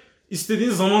şeyi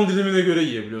istediğin zaman dilimine göre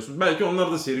yiyebiliyorsun. Belki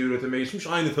onlar da seri üretime geçmiş,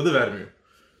 aynı tadı vermiyor.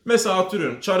 Mesela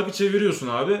atıyorum çarkı çeviriyorsun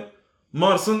abi.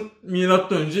 Mars'ın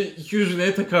milattan önce 200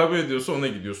 neye tekabül ediyorsa ona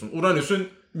gidiyorsun. Uranüs'ün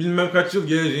bilmem kaç yıl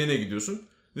geleceğine gidiyorsun.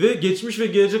 Ve geçmiş ve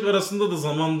gelecek arasında da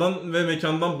zamandan ve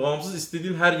mekandan bağımsız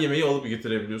istediğin her yemeği alıp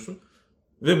getirebiliyorsun.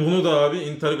 Ve bunu da abi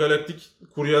intergalaktik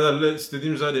kuryelerle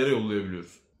istediğimiz her yere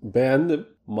yollayabiliyoruz. Beğendim.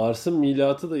 Mars'ın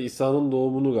milatı da İsa'nın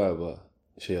doğumunu galiba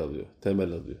alıyor. Temel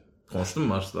alıyor. Konuştun mu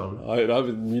Mars'ta abi? Hayır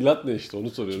abi, milat ne işte, onu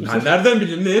soruyorum. Ben nereden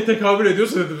bileyim neye tekabül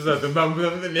ediyorsa dedim zaten. Ben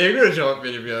buna neye göre cevap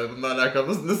vereyim ya? Bununla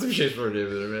alakalı nasıl bir şey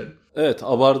söyleyebilirim yani? Evet,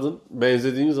 abardın.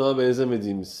 Benzediğimiz ama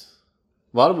benzemediğimiz.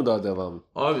 Var mı daha devamı?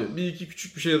 Abi bir iki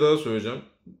küçük bir şey daha söyleyeceğim.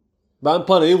 Ben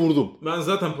parayı vurdum. Ben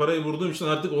zaten parayı vurduğum için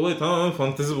artık olayı tamamen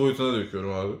fantezi boyutuna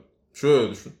döküyorum abi.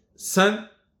 Şöyle düşün. Sen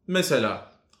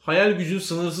mesela hayal gücün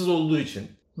sınırsız olduğu için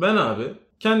ben abi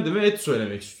kendime et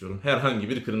söylemek istiyorum. Herhangi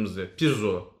bir kırmızı et.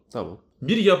 Pirzola. Tamam.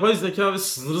 Bir yapay zeka ve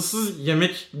sınırsız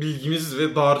yemek bilgimiz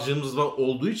ve dağarcığımız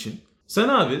olduğu için sen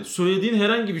abi söylediğin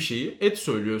herhangi bir şeyi et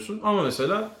söylüyorsun ama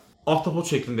mesela ahtapot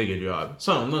şeklinde geliyor abi.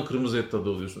 Sen ondan kırmızı et tadı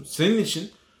alıyorsun. Senin için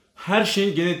her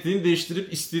şeyin genetiğini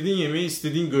değiştirip istediğin yemeği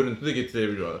istediğin görüntüde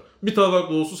getirebiliyorlar. Bir tabak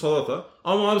dolusu salata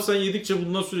ama abi sen yedikçe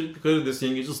bundan sürekli karides,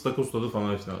 yengeç, ıstakoz tadı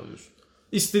falan filan alıyorsun.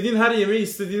 İstediğin her yemeği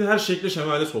istediğin her şekle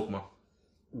şemale sokma.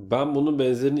 Ben bunun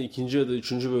benzerini 2. ya da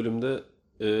 3. bölümde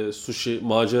sushi,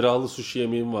 maceralı sushi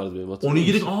yemeğim vardı benim, hatırlıyor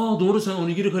Onigiri, musun? doğru, sen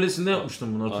onigiri kalesinde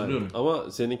yapmıştın bunu, hatırlıyorum. Aynen.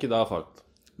 Ama seninki daha farklı.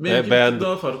 Benimki bir beğendim. tık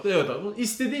daha farklı. Evet abi.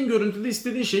 İstediğin görüntüde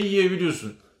istediğin şeyi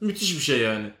yiyebiliyorsun. Müthiş bir şey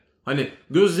yani. Hani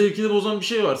göz zevkini bozan bir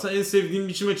şey varsa en sevdiğin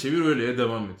biçime çevir, öyleye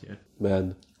devam et yani.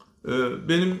 Beğendim.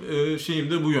 Benim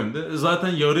şeyim de bu yönde. Zaten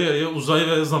yarı yarıya uzay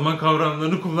ve zaman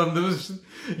kavramlarını kullandığımız için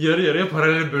yarı yarıya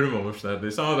paralel bölüm olmuş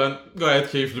neredeyse. Ama ben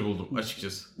gayet keyifli buldum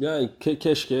açıkçası. Yani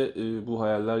keşke bu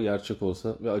hayaller gerçek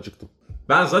olsa ve acıktım.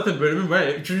 Ben zaten bölümün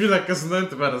bayağı 3. dakikasından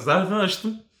itibaren zaten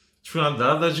açtım. Şu an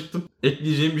daha da acıktım.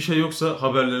 Ekleyeceğim bir şey yoksa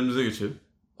haberlerimize geçelim.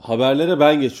 Haberlere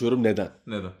ben geçiyorum. Neden?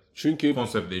 Neden? Çünkü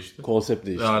Konsept değişti. konsept Ve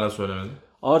değişti. hala söylemedim.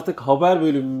 Artık haber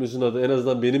bölümümüzün adı, en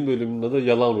azından benim bölümümün adı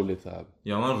yalan ruleti abi.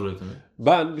 Yalan ruleti mi?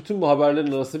 Ben bütün bu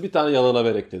haberlerin arasında bir tane yalan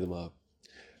haber ekledim abi.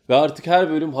 Ve artık her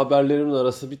bölüm haberlerimin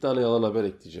arasında bir tane yalan haber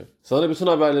ekleyeceğim. Sana bütün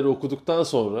haberleri okuduktan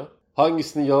sonra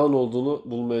hangisinin yalan olduğunu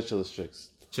bulmaya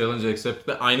çalışacaksın. Challenge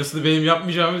accept'te aynısını benim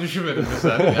yapmayacağımı düşünmedim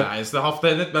mesela. Yani aynısını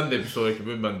haftaya net ben de bir sonraki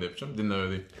bölüm ben de yapacağım.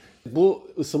 Dinlemedeyim. Bu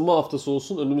ısınma haftası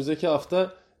olsun. Önümüzdeki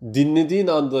hafta dinlediğin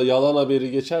anda yalan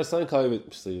haberi geçersen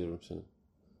kaybetmiş sayıyorum seni.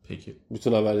 Peki.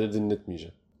 Bütün haberleri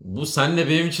dinletmeyeceğim. Bu senle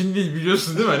benim için değil,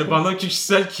 biliyorsun değil mi? Hani bana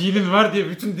kişisel kinin var diye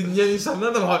bütün dinleyen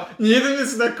insanlar da niye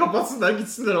dinlesinler, kapatsınlar,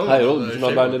 gitsinler. Hayır oğlum, bütün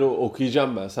haberleri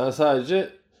okuyacağım ben. Sen sadece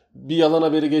bir yalan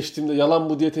haberi geçtiğimde yalan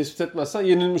bu diye tespit etmezsen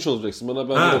yenilmiş olacaksın. Bana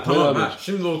ben tamam,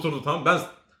 şimdi oturdu, tamam. Ben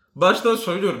baştan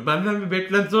söylüyorum. Benden bir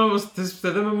beklenti olması tespit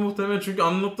edemem muhtemelen. Çünkü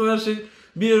anlattığın her şey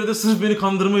bir yerde sırf beni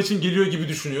kandırma için geliyor gibi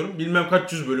düşünüyorum. Bilmem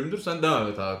kaç yüz bölümdür. Sen devam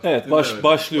et abi. Evet,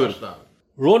 başlıyorum. Başla abi.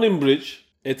 Ronin Bridge,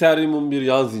 Ethereum'un bir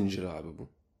yan zinciri abi bu.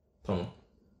 Tamam.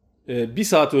 Bir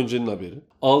saat öncenin haberi.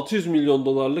 600 milyon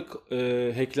dolarlık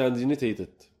hacklendiğini teyit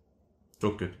etti.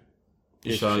 Çok kötü.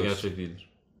 Geçmiş İnşallah olsun. gerçek değildir.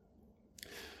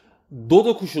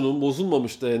 Dodo kuşunun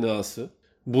bozulmamış DNA'sı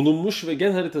bulunmuş ve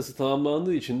gen haritası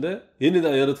tamamlandığı için de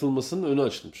yeniden yaratılmasının önü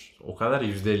açılmış. O kadar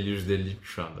 %50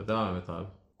 şu anda. Devam et abi.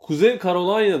 Kuzey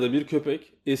Carolina'da bir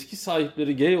köpek eski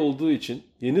sahipleri gay olduğu için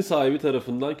yeni sahibi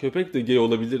tarafından köpek de gay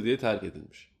olabilir diye terk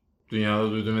edilmiş.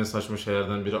 Dünyada duyduğum en saçma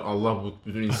şeylerden biri. Allah bu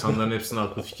bütün insanların hepsine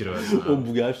akıl fikir versin abi. Oğlum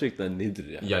bu gerçekten nedir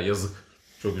ya? Ya yazık.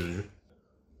 Çok üzücü.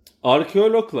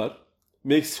 Arkeologlar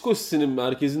Meksiko City'nin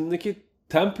merkezindeki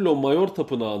Templo Mayor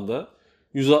tapınağında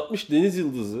 160 deniz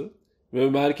yıldızı ve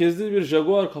merkezde bir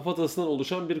jaguar kafatasından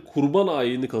oluşan bir kurban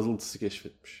ayini kazıntısı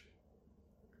keşfetmiş.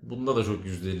 Bunda da çok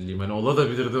 %50'liyim. Hani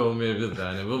olabilir de olmayabilir de.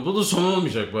 Yani bu da sonu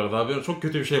olmayacak bu arada abi. Çok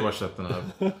kötü bir şey başlattın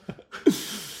abi.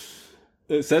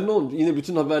 Sen ne oğlum? Yine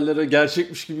bütün haberlere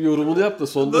gerçekmiş gibi yorumunu yap da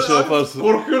sonunda şey Abi, yaparsın.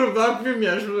 Korkuyorum, ne yapayım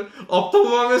ya. Şurada aptal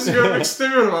muamelesi görmek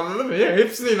istemiyorum, anladın mı? Ya,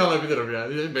 hepsine inanabilirim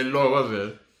yani. Belli olmaz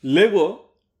yani. Lego,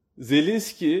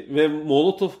 Zelenski ve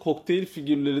Molotov kokteyl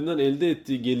figürlerinden elde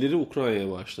ettiği geliri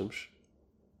Ukrayna'ya bağışlamış.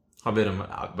 Haberim var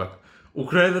abi, bak.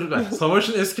 Ukrayna'da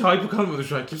savaşın eski hype'ı kalmadı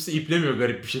şu an. Kimse iplemiyor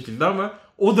garip bir şekilde ama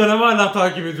o dönem hala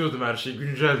takip ediyordum her şeyi.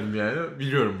 Günceldim yani.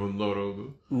 Biliyorum bunun doğru olduğunu.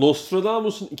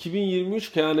 Nostradamus'un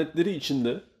 2023 kehanetleri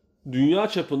içinde dünya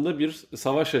çapında bir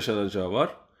savaş yaşanacağı var.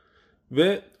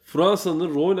 Ve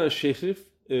Fransa'nın Rouen şehri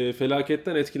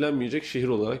felaketten etkilenmeyecek şehir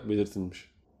olarak belirtilmiş.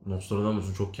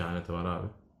 Nostradamus'un çok kehaneti var abi.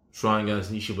 Şu an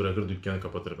gelsin işi bırakır, dükkanı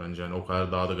kapatır bence. Yani o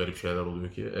kadar daha da garip şeyler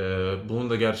oluyor ki. Bunun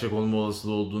da gerçek olma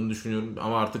olasılığı olduğunu düşünüyorum.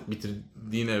 Ama artık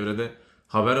bitirdiğin evrede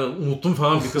haber unuttum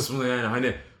falan bir kısmını yani.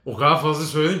 Hani o kadar fazla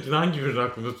söyledim ki hangi birini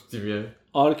aklımda tutayım yani.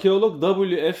 Arkeolog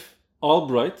W.F.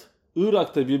 Albright,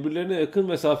 Irak'ta birbirlerine yakın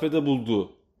mesafede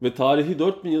bulduğu ve tarihi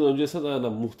 4000 yıl öncesine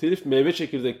dayanan muhtelif meyve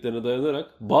çekirdeklerine dayanarak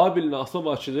Babil'in asma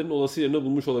bahçelerinin olası yerini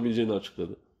bulmuş olabileceğini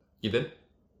açıkladı. Gidelim.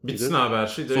 Bitsin abi her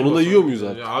şey. Sonunda basalım. yiyor muyuz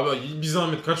artık? Ya abi bir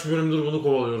zahmet kaç bölümdür bunu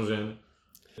kovalıyoruz yani.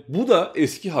 Bu da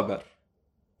eski haber.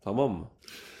 Tamam mı?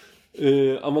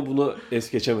 Ama bunu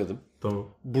es geçemedim. Tamam.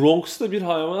 Bronx'ta bir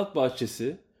hayvanat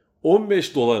bahçesi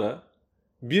 15 dolara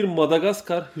bir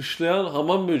Madagaskar hışlayan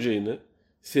hamam böceğini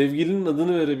sevgilinin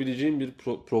adını verebileceğin bir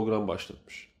program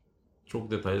başlatmış.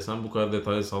 Çok detaylı. Sen bu kadar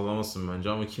detaylı sallamazsın bence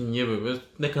ama kim niye böyle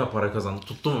ne kadar para kazandı?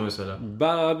 Tuttu mu mesela?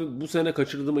 Ben abi bu sene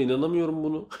kaçırdığıma inanamıyorum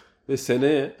bunu. Ve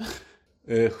seneye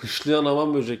hışlayan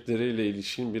hamam böcekleriyle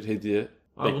ilişkin bir hediye.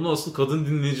 Abi bunu asıl kadın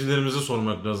dinleyicilerimize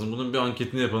sormak lazım. Bunun bir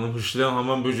anketini yapalım. Hışlayan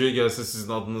hamam böceği gelse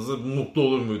sizin adınıza mutlu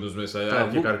olur muydunuz mesela? Tamam,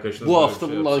 Erkek arkadaşınız bu böyle hafta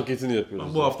bir şey bunun yapsa. anketini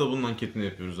yapıyoruz. Bu hafta bunun anketini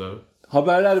yapıyoruz abi.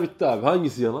 Haberler bitti abi.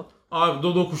 Hangisi yalan? Abi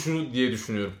dodo kuşu diye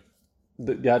düşünüyorum.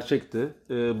 Gerçekti.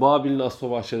 Babil'in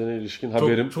asma bahçelerine ilişkin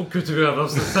haberim Çok kötü bir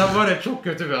adamsın. Sen var ya çok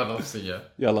kötü bir adamsın ya.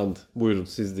 yalandı. Buyurun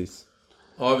sizdeyiz.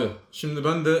 Abi şimdi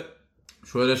ben de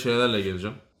şöyle şeylerle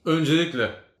geleceğim.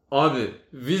 Öncelikle abi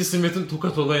Will Smith'in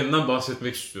tokat olayından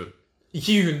bahsetmek istiyorum.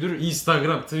 2 gündür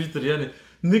Instagram, Twitter yani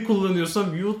ne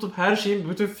kullanıyorsam YouTube her şeyin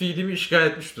bütün feedimi işgal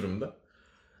etmiş durumda.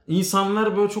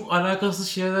 İnsanlar böyle çok alakasız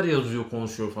şeyler yazıyor,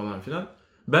 konuşuyor falan filan.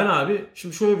 Ben abi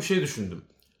şimdi şöyle bir şey düşündüm.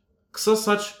 Kısa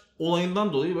saç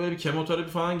olayından dolayı böyle bir kemoterapi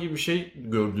falan gibi bir şey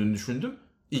gördüğünü düşündüm.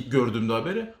 İlk gördüğümde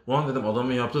haberi. O an dedim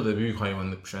adamın yaptığı da büyük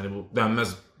hayvanlıkmış. Yani bu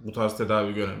denmez bu tarz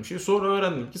tedavi gören bir şey. Sonra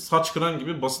öğrendim ki saç kıran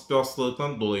gibi basit bir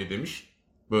hastalıktan dolayı demiş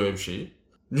böyle bir şeyi.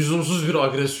 Lüzumsuz bir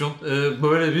agresyon.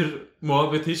 Böyle bir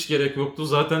muhabbete hiç gerek yoktu.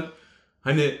 Zaten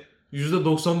hani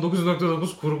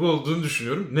 %99.9 kurgu olduğunu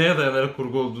düşünüyorum. Neye dayanarak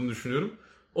kurgu olduğunu düşünüyorum.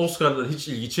 Oscar'da hiç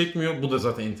ilgi çekmiyor. Bu da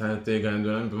zaten internette yegane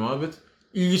dönen bir muhabbet.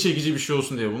 İlgi çekici bir şey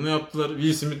olsun diye bunu yaptılar.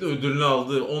 Will Smith ödülünü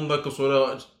aldı. 10 dakika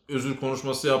sonra özür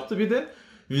konuşması yaptı. Bir de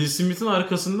Will Smith'in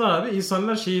arkasında abi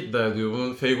insanlar şeyi iddia ediyor.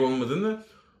 Bunun fake olmadığını.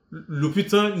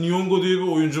 Lupita Nyong'o diye bir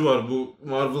oyuncu var. Bu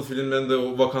Marvel filmlerinde, o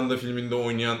Wakanda filminde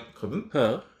oynayan kadın.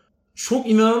 Ha. Çok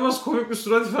inanılmaz komik bir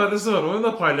surat ifadesi var. Onu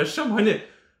da paylaşacağım. Hani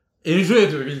enjoy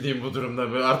ediyor bildiğim bu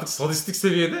durumda. Böyle artık sadistik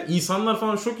seviyede. İnsanlar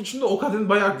falan şok içinde o kadın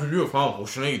bayağı gülüyor falan.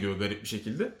 Hoşuna gidiyor garip bir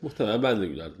şekilde. Muhtemelen ben de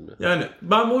gülerdim ya. Yani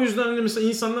ben o yüzden hani mesela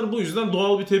insanlar bu yüzden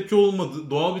doğal bir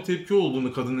tepki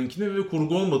olduğunu kadınınkine ve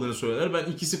kurgu olmadığını söyler.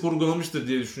 Ben ikisi kurgulamıştır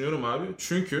diye düşünüyorum abi.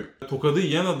 Çünkü tokadı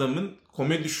yiyen adamın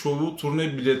komedi şovu,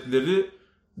 turne biletleri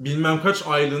bilmem kaç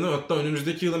aylığını hatta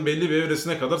önümüzdeki yılın belli bir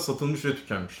evresine kadar satılmış ve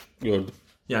tükenmiş. Gördüm.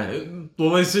 Yani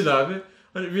dolayısıyla abi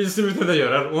hani Will Smith'e de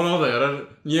yarar, ona da yarar.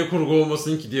 Niye kurgu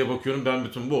olmasın ki diye bakıyorum ben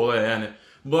bütün bu olaya yani.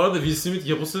 Bu arada Will Smith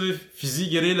yapısı ve fiziği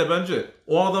gereğiyle bence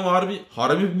o adam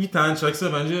harbi bir tane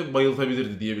çaksa bence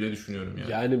bayıltabilirdi diye bile düşünüyorum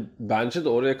yani. Yani bence de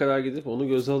oraya kadar gidip onu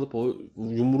göze alıp o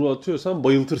yumruğu atıyorsan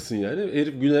bayıltırsın yani.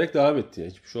 Herif gülerek devam etti ya.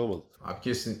 Hiçbir şey olmadı. Abi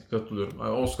kesinlikle katılıyorum.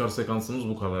 Abi Oscar sekansımız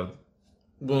bu kadardı.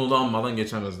 Bunu da anmadan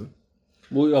geçemezdim.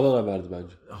 Bu yalan haberdi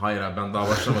bence. Hayır abi ben daha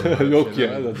başlamadım. Abi. Yok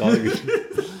ya. Dalga geçiyor.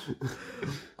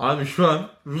 Abi şu an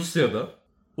Rusya'da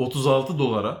 36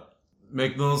 dolara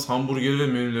McDonald's hamburgeri ve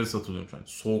menüleri satılıyormuş. Yani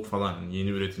soğuk falan yani yeni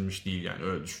üretilmiş değil yani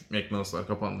öyle düşün. McDonald'slar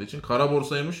kapandığı için. Kara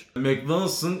borsaymış.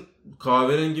 McDonald's'ın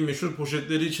kahverengi meşhur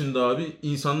poşetleri için de abi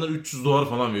insanlar 300 dolar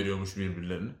falan veriyormuş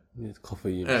birbirlerine. Evet,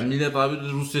 kafayı yemiş. Evet millet abi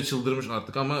Rusya çıldırmış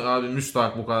artık ama abi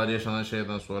müstahak bu kadar yaşanan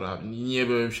şeyden sonra abi. Niye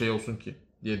böyle bir şey olsun ki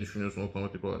diye düşünüyorsun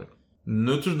otomatik olarak.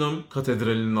 Notre Dame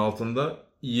Katedrali'nin altında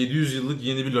 700 yıllık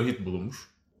yeni bir lahit bulunmuş.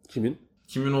 Kimin?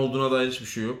 Kimin olduğuna dair hiçbir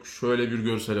şey yok. Şöyle bir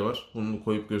görseli var. Bunu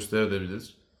koyup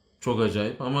gösterebiliriz. Çok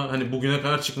acayip ama hani bugüne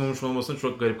kadar çıkmamış olmasını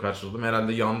çok garip karşıladım.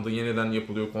 Herhalde yandı, yeniden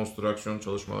yapılıyor konstrüksiyon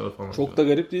çalışmaları falan. Çok da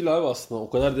garip değil abi aslında. O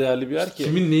kadar değerli bir yer ki.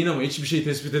 Kimin neyin ama hiçbir şey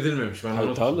tespit edilmemiş. Ben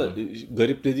Abi tamam da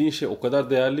garip dediğin şey o kadar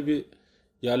değerli bir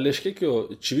yerleşke ki o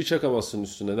çivi çakamazsın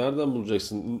üstüne. Nereden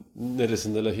bulacaksın?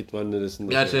 Neresinde lahit var,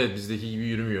 neresinde? Gerçi evet bizdeki gibi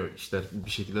yürümüyor. İşler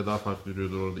bir şekilde daha farklı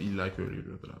yürüyordur orada. İlla ki öyle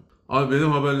yürüyordur abi. Abi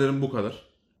benim haberlerim bu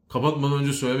kadar. Kapatmadan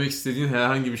önce söylemek istediğin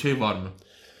herhangi bir şey var mı?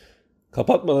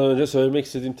 Kapatmadan önce söylemek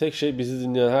istediğim tek şey bizi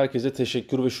dinleyen herkese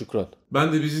teşekkür ve şükran.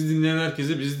 Ben de bizi dinleyen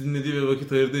herkese bizi dinlediği ve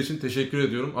vakit ayırdığı için teşekkür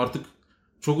ediyorum. Artık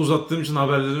çok uzattığım için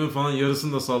haberlerimi falan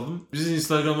yarısını da saldım. Bizi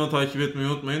Instagram'dan takip etmeyi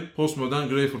unutmayın. Postmodern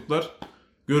Greyfurtlar.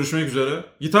 Görüşmek üzere.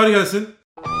 Gitar gelsin.